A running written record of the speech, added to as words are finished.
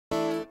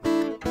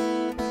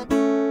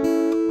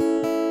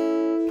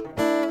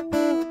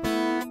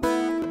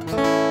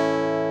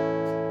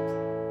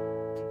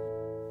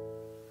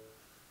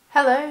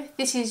Hello,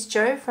 this is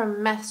Jo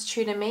from Maths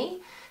Tutor Me.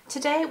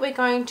 Today we're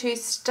going to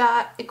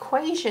start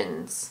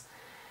equations.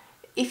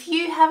 If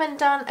you haven't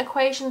done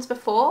equations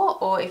before,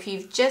 or if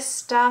you've just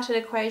started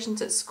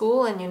equations at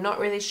school and you're not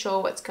really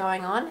sure what's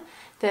going on,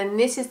 then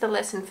this is the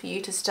lesson for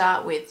you to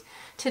start with.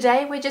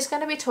 Today we're just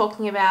going to be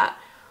talking about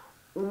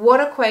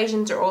what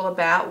equations are all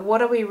about,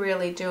 what are we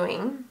really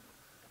doing,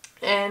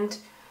 and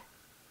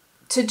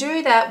to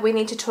do that we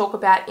need to talk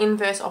about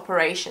inverse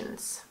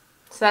operations.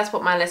 So that's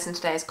what my lesson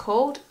today is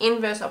called,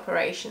 inverse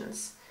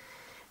operations.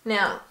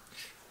 Now,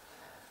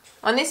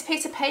 on this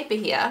piece of paper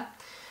here,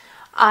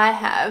 I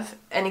have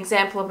an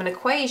example of an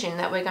equation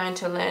that we're going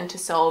to learn to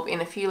solve in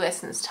a few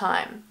lessons'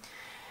 time.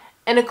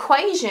 An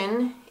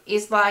equation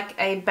is like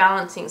a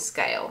balancing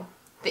scale.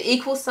 The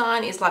equal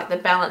sign is like the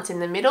balance in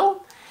the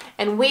middle,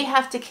 and we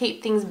have to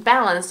keep things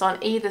balanced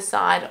on either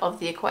side of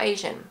the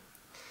equation.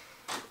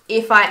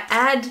 If I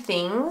add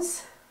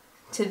things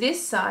to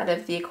this side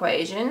of the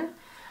equation,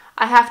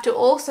 I have to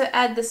also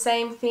add the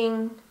same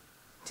thing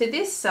to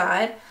this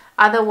side,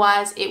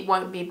 otherwise it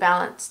won't be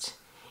balanced.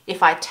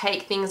 If I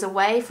take things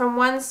away from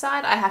one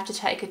side, I have to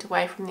take it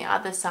away from the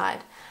other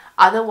side.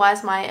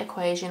 Otherwise my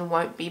equation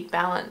won't be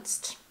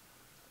balanced.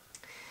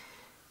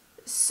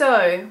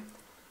 So,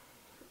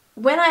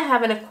 when I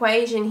have an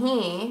equation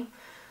here,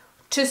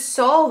 to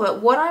solve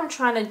it, what I'm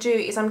trying to do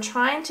is I'm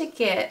trying to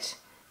get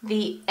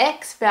the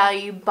x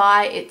value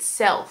by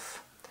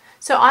itself.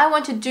 So I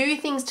want to do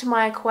things to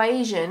my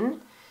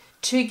equation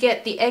to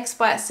get the x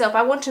by itself.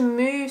 I want to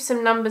move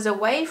some numbers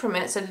away from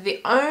it so that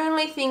the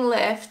only thing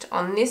left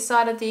on this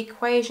side of the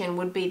equation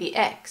would be the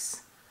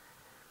x.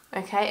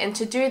 Okay, and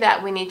to do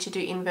that we need to do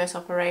inverse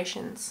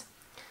operations.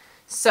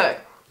 So,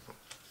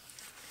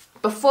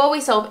 before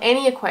we solve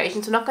any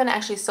equations, we're not going to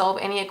actually solve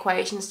any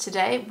equations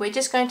today, we're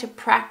just going to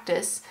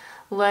practice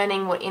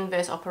learning what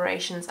inverse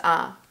operations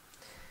are.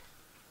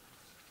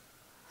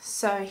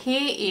 So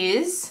here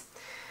is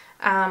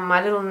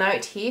my little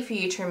note here for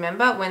you to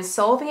remember. When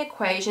solving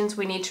equations,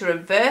 we need to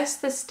reverse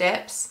the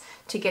steps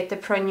to get the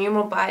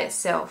pronumeral by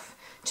itself.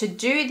 To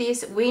do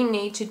this, we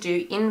need to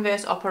do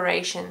inverse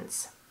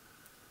operations.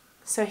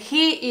 So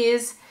here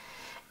is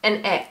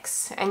an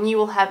x, and you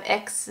will have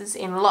x's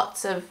in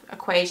lots of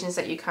equations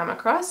that you come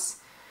across.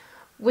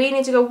 We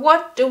need to go,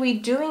 what are we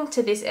doing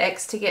to this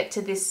x to get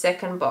to this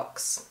second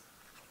box?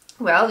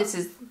 Well, this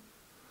is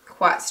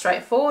quite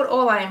straightforward.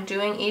 All I am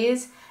doing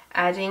is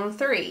adding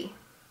 3.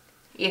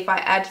 If I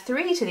add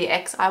 3 to the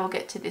x, I will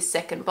get to this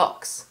second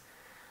box.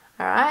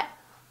 Alright,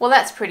 well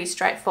that's pretty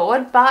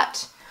straightforward,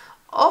 but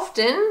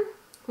often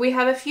we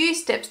have a few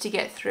steps to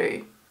get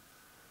through.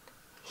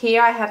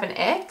 Here I have an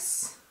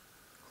x.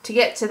 To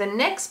get to the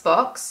next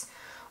box,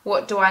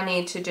 what do I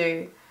need to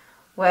do?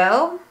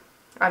 Well,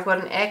 I've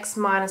got an x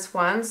minus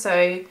 1,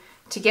 so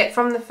to get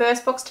from the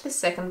first box to the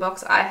second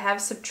box, I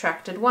have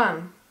subtracted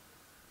 1.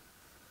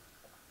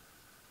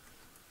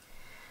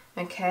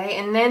 Okay,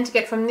 and then to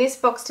get from this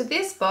box to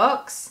this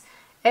box,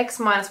 x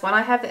minus 1,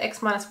 I have the x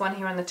minus 1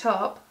 here on the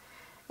top,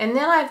 and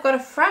then I've got a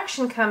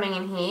fraction coming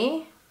in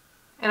here,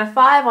 and a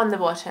 5 on the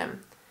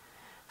bottom.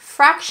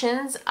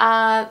 Fractions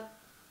are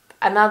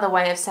another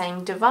way of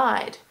saying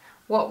divide.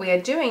 What we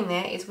are doing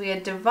there is we are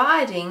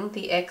dividing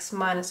the x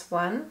minus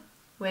 1,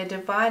 we're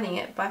dividing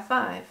it by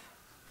 5.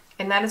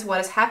 And that is what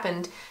has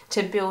happened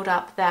to build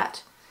up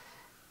that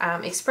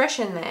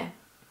expression there.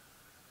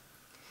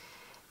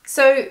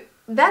 So,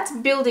 that's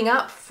building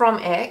up from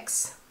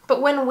x,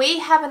 but when we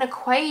have an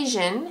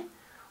equation,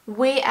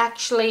 we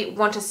actually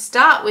want to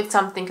start with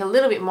something a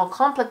little bit more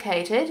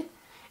complicated,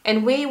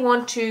 and we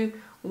want to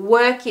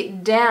work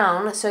it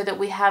down so that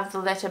we have the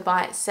letter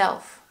by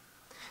itself.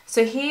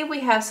 So here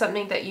we have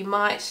something that you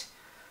might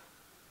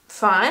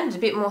find a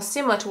bit more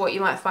similar to what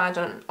you might find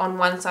on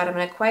one side of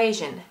an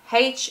equation.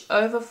 H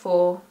over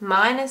 4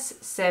 minus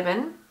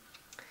 7.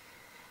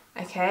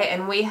 Okay,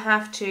 and we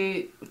have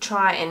to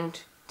try and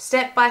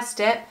step by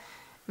step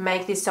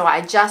make this so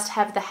I just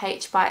have the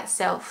h by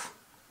itself.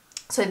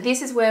 So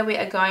this is where we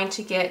are going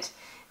to get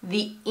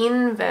the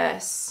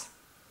inverse.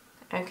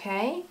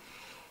 Okay,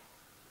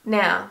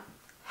 now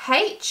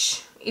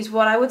h is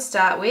what I would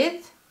start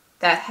with.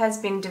 That has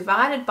been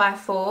divided by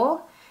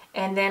 4,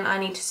 and then I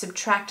need to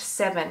subtract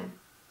 7.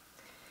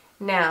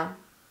 Now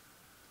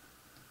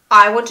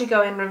I want to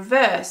go in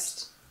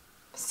reverse,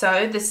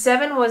 so the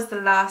 7 was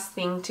the last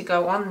thing to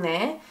go on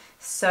there.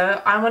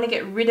 So I want to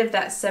get rid of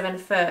that 7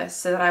 first,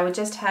 so that I would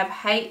just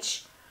have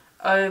h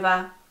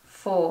over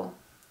 4.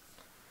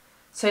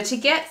 So to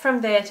get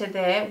from there to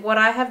there, what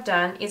I have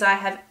done is I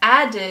have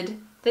added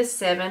the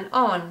 7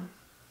 on.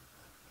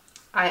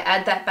 I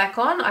add that back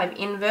on, I've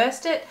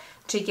inversed it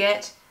to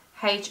get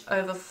h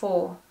over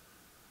 4.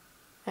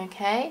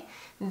 Okay,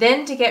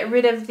 then to get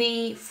rid of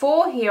the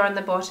 4 here on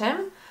the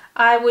bottom,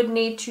 I would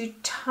need to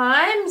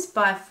times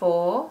by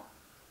 4,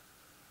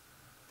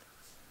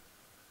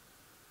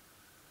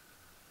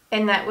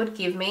 and that would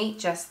give me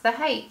just the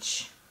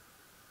h.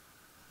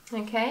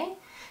 Okay,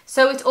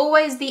 so it's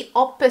always the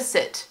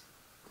opposite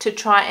to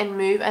try and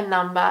move a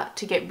number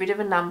to get rid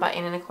of a number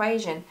in an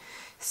equation.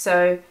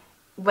 So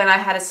when I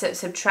had a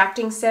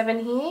subtracting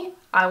 7 here,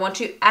 I want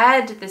to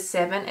add the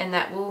 7 and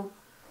that will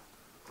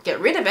get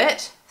rid of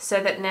it so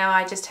that now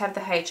I just have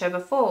the h over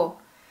 4.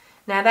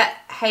 Now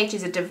that h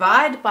is a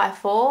divide by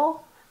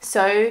 4,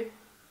 so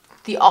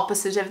the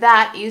opposite of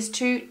that is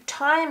to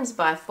times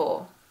by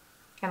 4.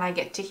 And I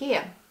get to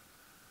here.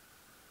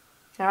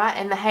 All right,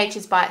 and the h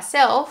is by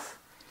itself,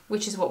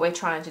 which is what we're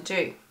trying to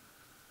do.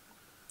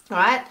 All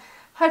right,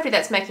 hopefully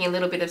that's making a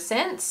little bit of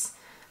sense.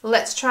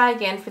 Let's try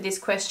again for this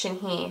question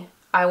here.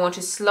 I want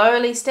to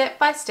slowly, step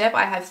by step,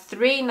 I have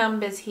 3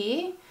 numbers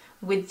here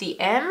with the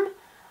m.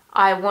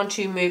 I want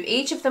to move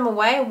each of them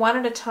away one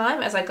at a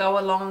time as I go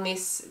along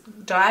this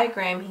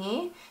diagram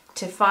here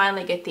to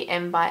finally get the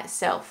m by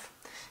itself.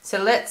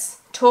 So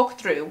let's talk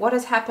through what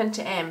has happened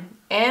to m.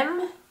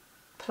 m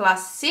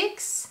plus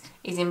 6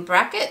 is in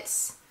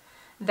brackets.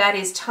 That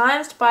is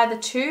times by the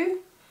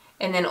 2,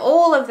 and then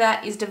all of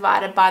that is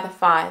divided by the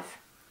 5.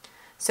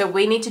 So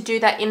we need to do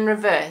that in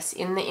reverse,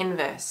 in the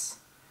inverse.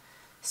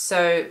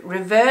 So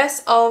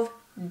reverse of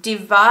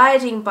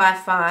dividing by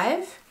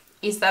 5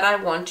 is that I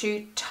want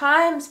to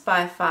times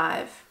by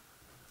 5.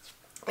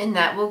 And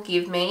that will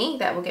give me,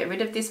 that will get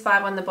rid of this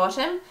 5 on the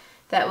bottom,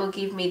 that will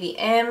give me the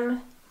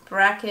m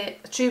bracket,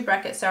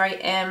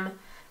 m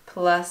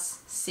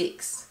plus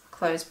 6,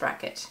 close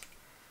bracket.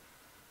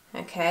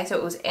 Okay, so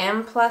it was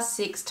m plus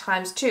 6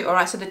 times 2. All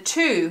right, so the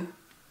 2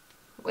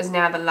 was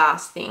now the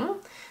last thing.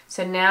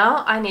 So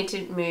now I need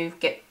to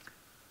get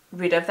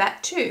rid of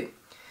that 2.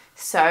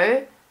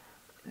 So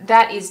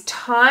that is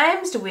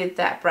times with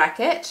that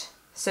bracket.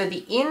 So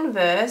the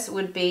inverse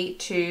would be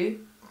to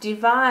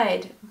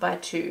divide by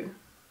 2.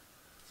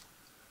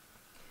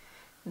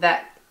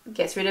 That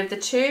gets rid of the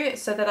 2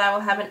 so that I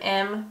will have an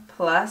m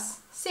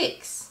plus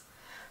 6.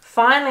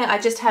 Finally, I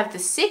just have the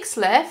 6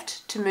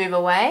 left to move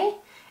away.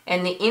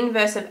 And the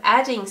inverse of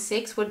adding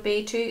 6 would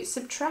be to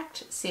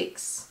subtract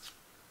 6,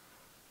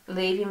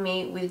 leaving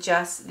me with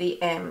just the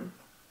m.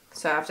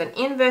 So I've done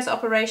inverse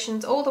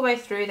operations all the way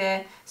through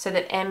there so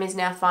that m is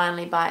now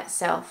finally by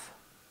itself.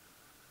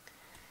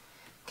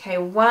 Okay,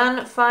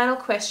 one final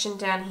question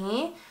down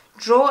here.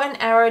 Draw an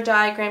arrow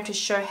diagram to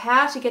show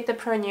how to get the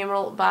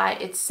pronumeral by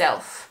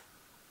itself.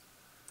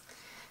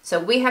 So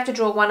we have to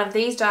draw one of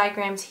these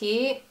diagrams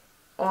here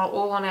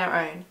all on our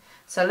own.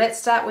 So let's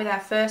start with our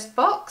first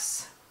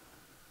box.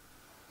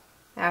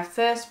 Our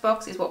first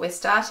box is what we're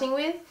starting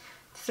with,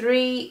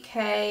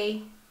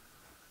 3k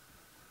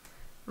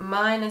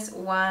minus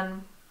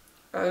 1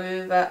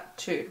 over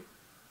 2.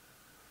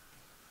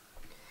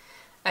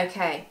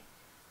 Okay,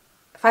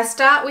 if I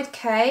start with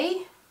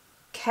k,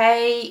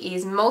 k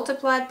is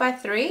multiplied by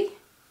 3,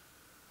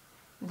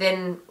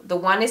 then the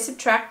 1 is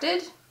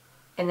subtracted,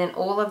 and then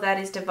all of that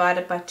is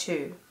divided by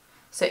 2.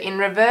 So in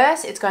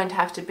reverse, it's going to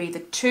have to be the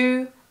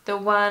 2, the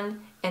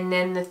 1, and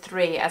then the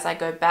 3 as I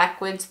go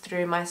backwards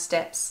through my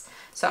steps.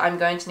 So I'm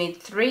going to need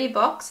 3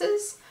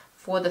 boxes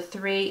for the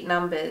 3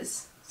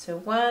 numbers. So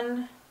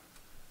 1,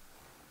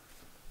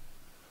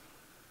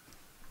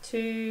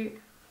 2,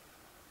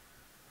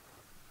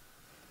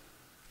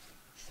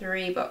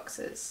 3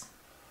 boxes.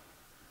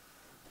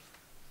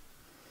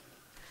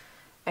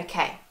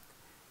 Okay,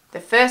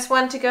 the first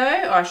one to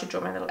go, or I should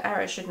draw my little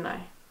arrow, shouldn't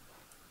I?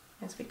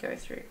 As we go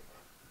through.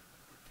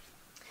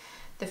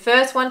 The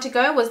first one to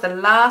go was the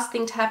last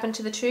thing to happen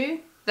to the 2,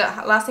 the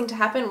last thing to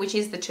happen, which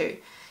is the 2.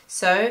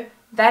 So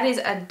that is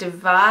a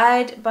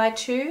divide by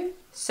 2,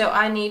 so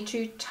I need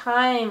to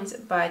times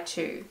by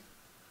 2.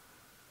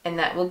 And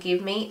that will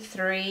give me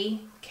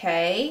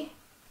 3k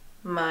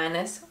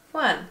minus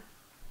 1.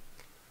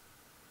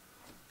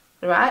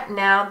 Right,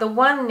 now the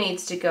 1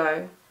 needs to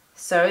go.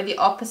 So the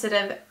opposite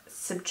of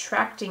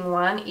subtracting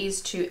 1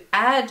 is to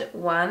add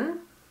 1,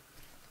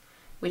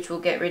 which will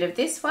get rid of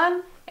this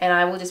one, and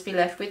I will just be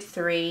left with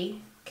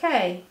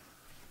 3k.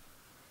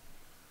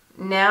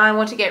 Now I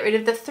want to get rid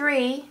of the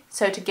 3,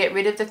 so to get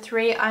rid of the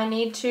 3 I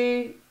need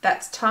to,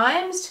 that's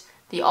times,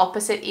 the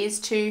opposite is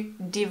to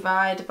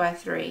divide by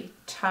 3.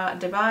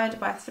 Divide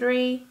by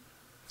 3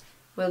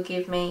 will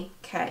give me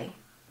k.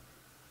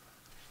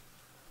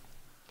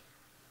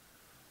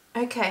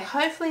 Okay,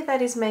 hopefully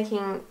that is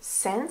making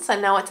sense. I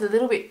know it's a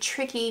little bit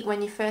tricky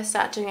when you first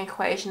start doing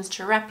equations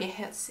to wrap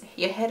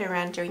your head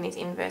around doing these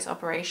inverse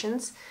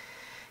operations.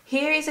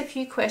 Here is a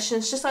few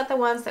questions, just like the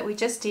ones that we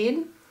just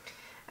did,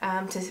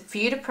 for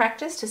you to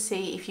practice to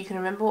see if you can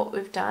remember what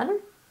we've done.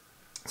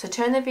 So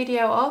turn the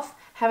video off,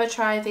 have a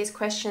try of these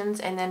questions,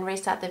 and then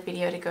restart the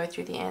video to go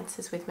through the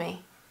answers with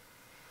me.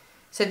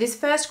 So this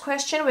first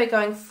question, we're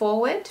going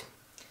forward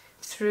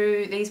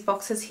through these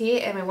boxes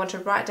here, and we want to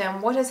write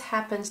down what has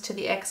happened to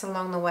the x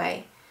along the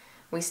way.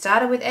 We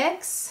started with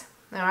x,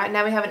 all right,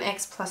 now we have an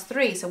x plus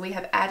 3, so we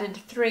have added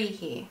 3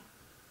 here.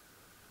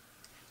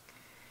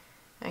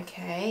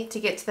 Okay, to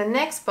get to the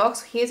next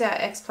box, here's our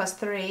x plus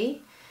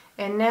 3,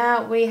 and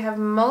now we have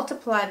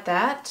multiplied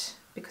that,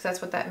 because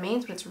that's what that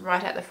means, but it's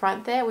right at the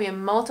front there. We are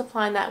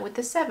multiplying that with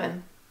the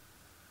 7.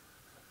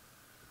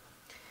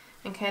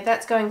 Okay,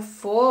 that's going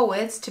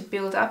forwards to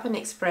build up an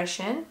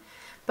expression,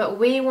 but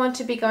we want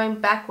to be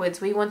going backwards.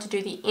 We want to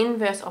do the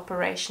inverse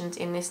operations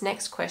in this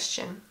next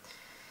question.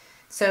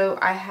 So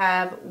I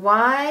have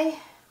y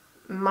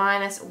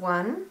minus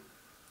 1.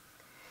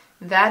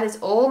 That is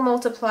all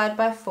multiplied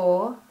by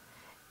 4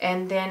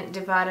 and then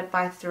divided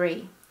by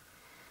 3.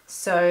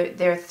 So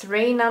there are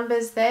 3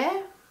 numbers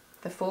there,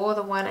 the 4,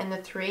 the 1 and the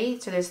 3.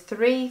 So there's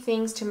 3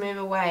 things to move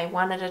away,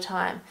 one at a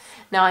time.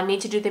 Now I need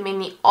to do them in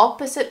the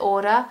opposite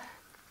order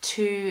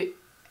to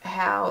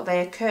how they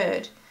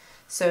occurred.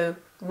 So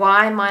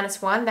y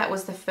minus 1, that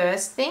was the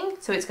first thing,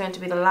 so it's going to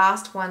be the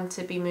last one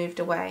to be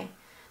moved away.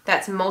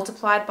 That's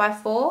multiplied by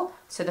 4,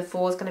 so the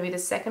 4 is going to be the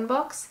second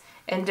box,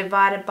 and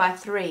divided by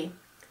 3.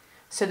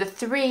 So the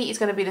 3 is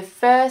going to be the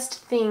first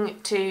thing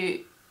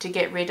to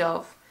get rid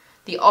of.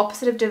 The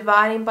opposite of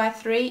dividing by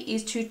 3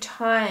 is to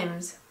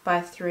times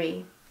by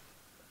 3.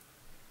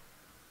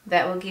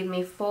 That will give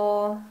me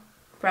 4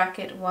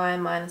 bracket y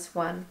minus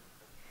 1.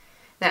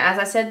 Now as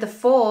I said, the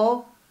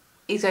 4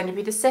 is going to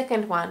be the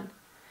second one.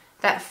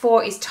 That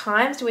 4 is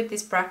times with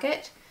this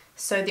bracket,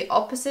 so the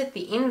opposite,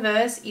 the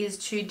inverse, is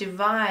to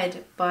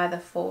divide by the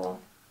 4,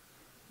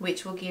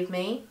 which will give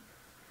me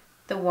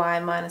the y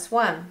minus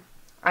 1.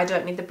 I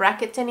don't need the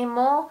brackets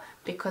anymore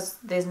because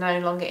there's no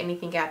longer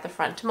anything out the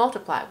front to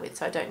multiply with,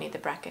 so I don't need the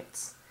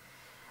brackets.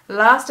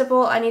 Last of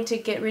all, I need to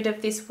get rid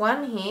of this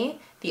 1 here.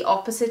 The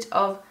opposite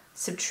of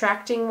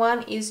subtracting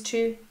 1 is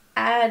to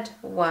add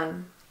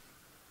 1.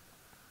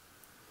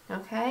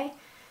 Okay,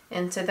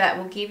 and so that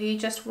will give you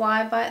just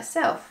y by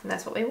itself, and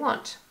that's what we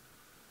want.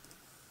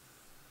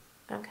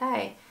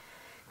 Okay,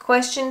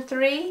 question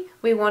 3,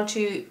 we want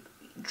to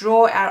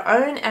draw our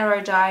own arrow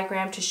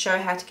diagram to show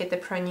how to get the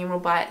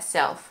pronumeral by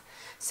itself.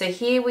 So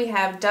here we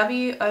have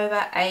w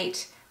over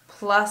 8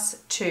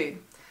 plus 2.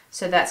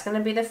 So that's going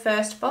to be the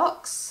first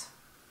box.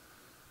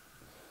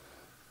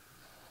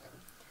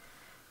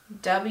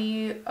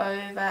 W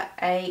over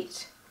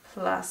 8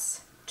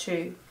 plus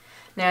 2.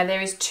 Now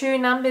there is 2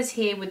 numbers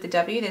here with the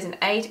w. There's an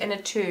 8 and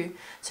a 2.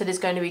 So there's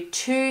going to be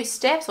 2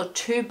 steps or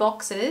 2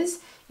 boxes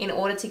in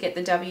order to get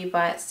the w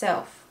by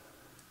itself.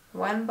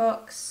 1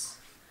 box,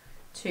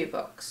 2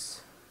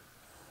 box,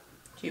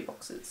 2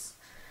 boxes.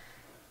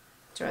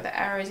 Draw the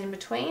arrows in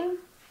between.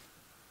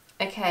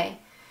 Okay,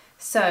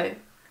 so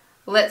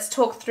let's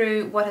talk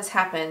through what has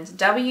happened.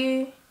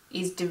 W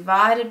is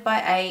divided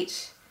by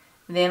 8,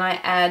 then I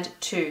add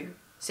 2.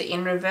 So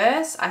in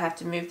reverse, I have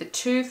to move the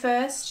 2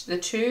 first, the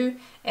 2,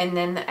 and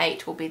then the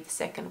 8 will be the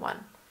second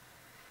one.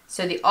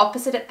 So the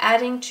opposite of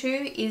adding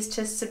 2 is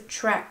to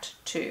subtract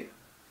 2.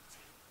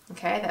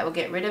 Okay, that will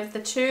get rid of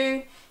the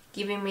 2,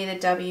 giving me the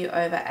w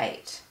over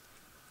 8.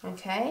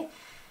 Okay,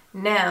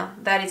 now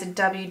that is a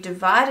w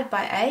divided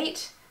by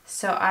 8,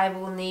 so I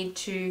will need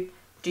to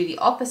do the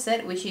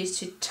opposite, which is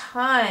to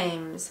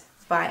times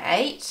by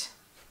 8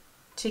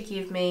 to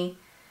give me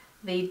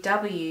the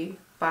w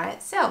by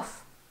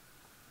itself.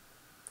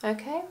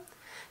 Okay,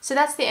 so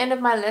that's the end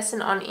of my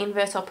lesson on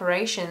inverse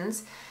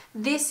operations.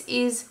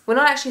 We're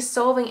not actually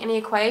solving any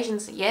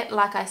equations yet,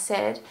 like I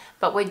said,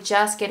 but we're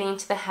just getting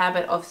into the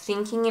habit of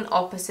thinking in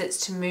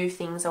opposites to move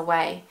things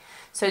away.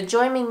 So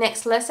join me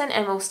next lesson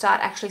and we'll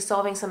start actually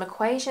solving some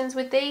equations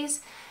with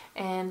these,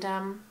 and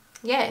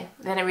yeah,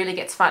 then it really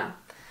gets fun.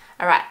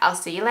 All right, I'll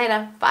see you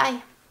later.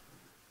 Bye.